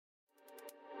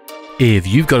If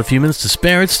you've got a few minutes to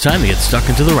spare, it's time to get stuck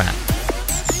into the wrap.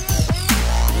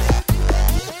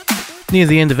 Near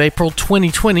the end of April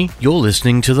 2020, you're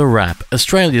listening to The Wrap,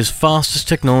 Australia's fastest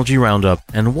technology roundup,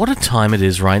 and what a time it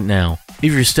is right now.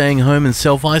 If you're staying home and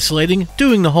self-isolating,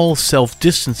 doing the whole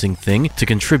self-distancing thing to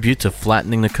contribute to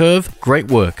flattening the curve, great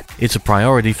work. It's a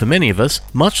priority for many of us,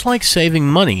 much like saving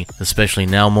money, especially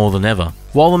now more than ever.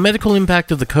 While the medical impact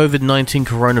of the COVID-19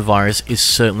 coronavirus is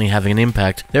certainly having an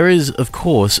impact, there is, of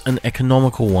course, an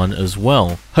economical one as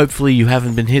well. Hopefully you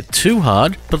haven't been hit too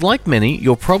hard, but like many,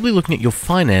 you're probably looking at your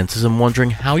finances and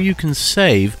wondering how you can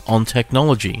save on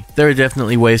technology. There are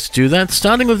definitely ways to do that,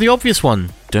 starting with the obvious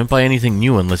one. Don't buy anything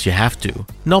new unless you have to.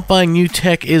 Not buying new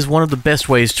tech is one of the best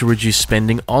ways to reduce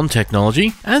spending on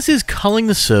technology, as is culling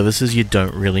the services you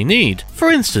don't really need.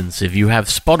 For instance, if you have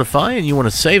Spotify and you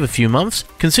want to save a few months,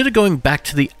 consider going back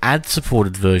to the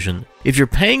ad-supported version. If you're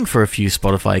paying for a few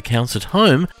Spotify accounts at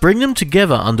home, bring them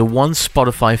together under one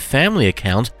Spotify family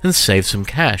account and save some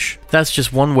cash. That's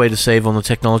just one way to save on the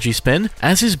technology spend,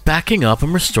 as is backing up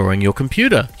and restoring your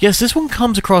computer. Yes, this one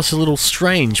comes across a little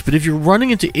strange, but if you're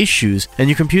running into issues and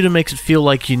your computer makes it feel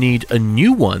like you need a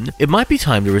new one, it might be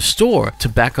time to restore, to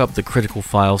back up the critical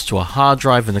files to a hard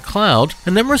drive in the cloud,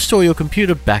 and then restore your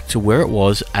computer back to where it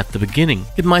was at the beginning.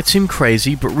 It might seem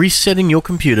crazy, but resetting your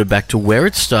computer back to where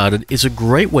it started is a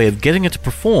great way of getting it to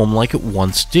perform like it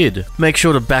once did. Make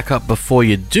sure to back up before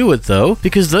you do it though,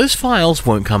 because those files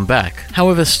won't come back.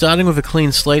 However, starting with a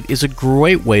clean slate is a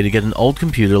great way to get an old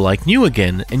computer like new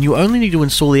again, and you only need to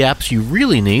install the apps you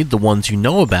really need, the ones you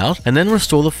know about, and then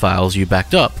restore the files you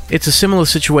backed up. It's a similar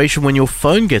situation when your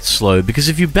phone gets slow, because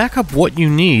if you back up what you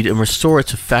need and restore it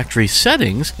to factory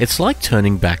settings, it's like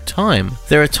turning back time.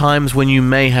 There are times when you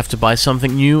may have to buy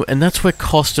something new, and that's where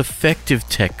cost-effective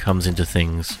tech comes into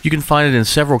things. You can find it in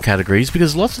several categories,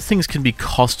 because lots of things can be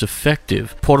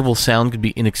cost-effective. Portable sound could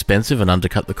be inexpensive and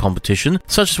undercut the competition,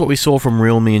 such as what we saw from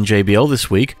Realme and JBL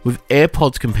this week, with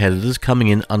AirPods competitors coming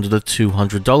in under the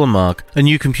 $200 mark. A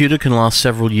new computer can last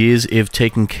several years if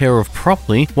taken care of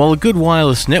properly, while a good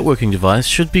wireless networking device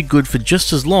should be good for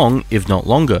just as long, if not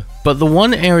longer. But the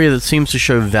one area that seems to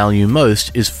show value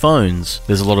most is phones.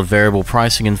 There's a lot of variable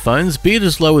pricing in phones, be it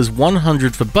as low as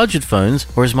 $100 for budget phones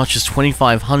or as much as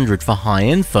 $2,500 for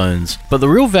high-end phones. But the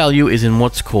real value is in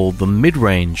what's called the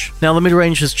mid-range. Now, the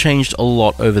mid-range has changed a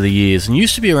lot over the years and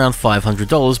used to be around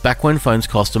 $500 back when phones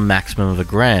cost a maximum of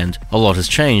 $1,000. A lot has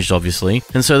changed, obviously,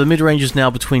 and so the mid-range is now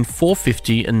between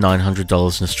 $450 and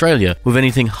 $900 in Australia, with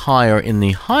anything higher in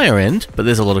the higher end, but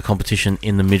there's a lot of competition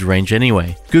in the mid-range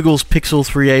anyway. Google's Pixel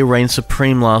 3a reigned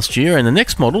supreme last year, and the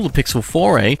next model, the Pixel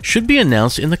 4a, should be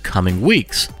announced in the coming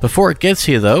weeks. Before it gets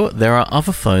here though, there are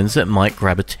other phones that might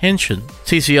grab attention.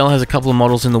 TCL has a couple of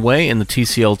models in the way in the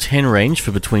TCL 10 range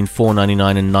for between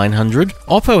 $499 and $900.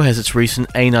 Oppo has its recent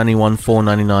A91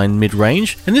 $499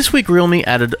 mid-range, and this week Realme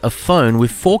added a phone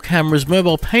with 4 cameras,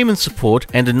 mobile payment support,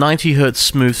 and a 90Hz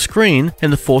smooth screen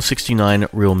in the $469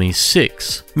 Realme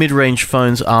 6. Mid-range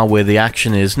phones are where the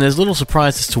action is, and there's little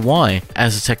surprise as to why.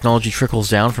 As the technology trickles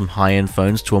down from high-end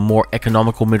phones to a more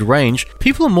economical mid-range,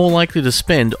 people are more likely to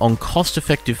spend on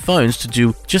cost-effective phones to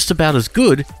do just about as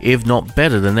good, if not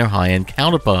better than their high-end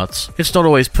counterparts. It's not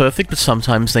always perfect, but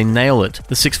sometimes they nail it.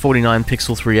 The $649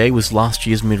 Pixel 3a was last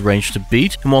year's mid-range to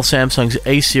beat, and while Samsung's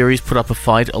A series put up a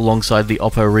fight alongside the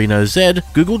Oppo Reno Z,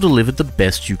 Google delivered the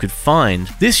best you could find.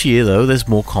 This year though, there's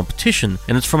more competition,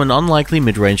 and it's from an unlikely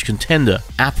mid-range contender,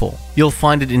 Apple. You'll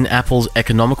find it in Apple's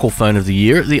economical phone of the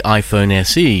year, the iPhone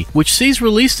SE, which sees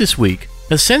release this week.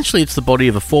 Essentially, it's the body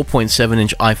of a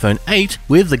 4.7-inch iPhone 8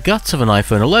 with the guts of an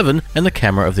iPhone 11 and the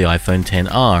camera of the iPhone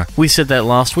XR. We said that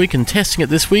last week, and testing it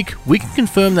this week, we can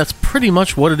confirm that's pretty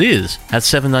much what it is. At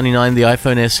 $799, the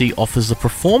iPhone SE offers the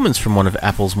performance from one of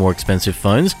Apple's more expensive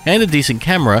phones and a decent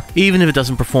camera, even if it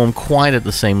doesn't perform quite at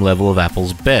the same level of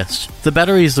Apple's best. The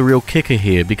battery is the real kicker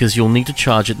here, because you'll need to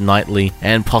charge it nightly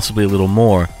and possibly a little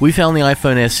more. We found the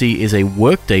iPhone SE is a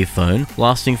workday phone,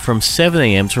 lasting from 7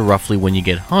 AM to roughly when you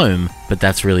get home, but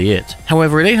that's really it.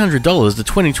 However, at $800, the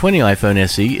 2020 iPhone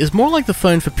SE is more like the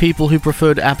phone for people who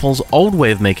preferred Apple's old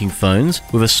way of making phones,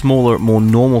 with a smaller, more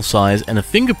normal size and a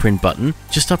fingerprint button,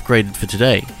 just upgraded for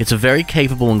today. It's a very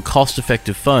capable and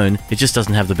cost-effective phone, it just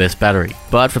doesn't have the best battery.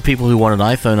 But for people who want an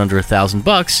iPhone under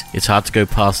 $1,000, it's hard to go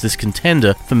past this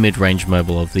contender for mid-range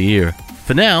mobile of the year.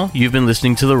 For now, you've been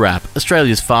listening to The Wrap,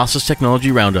 Australia's fastest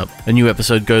technology roundup. A new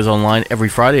episode goes online every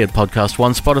Friday at Podcast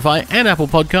One, Spotify, and Apple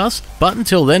Podcasts. But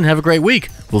until then, have a great week.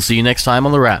 We'll see you next time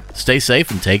on The Wrap. Stay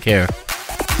safe and take care.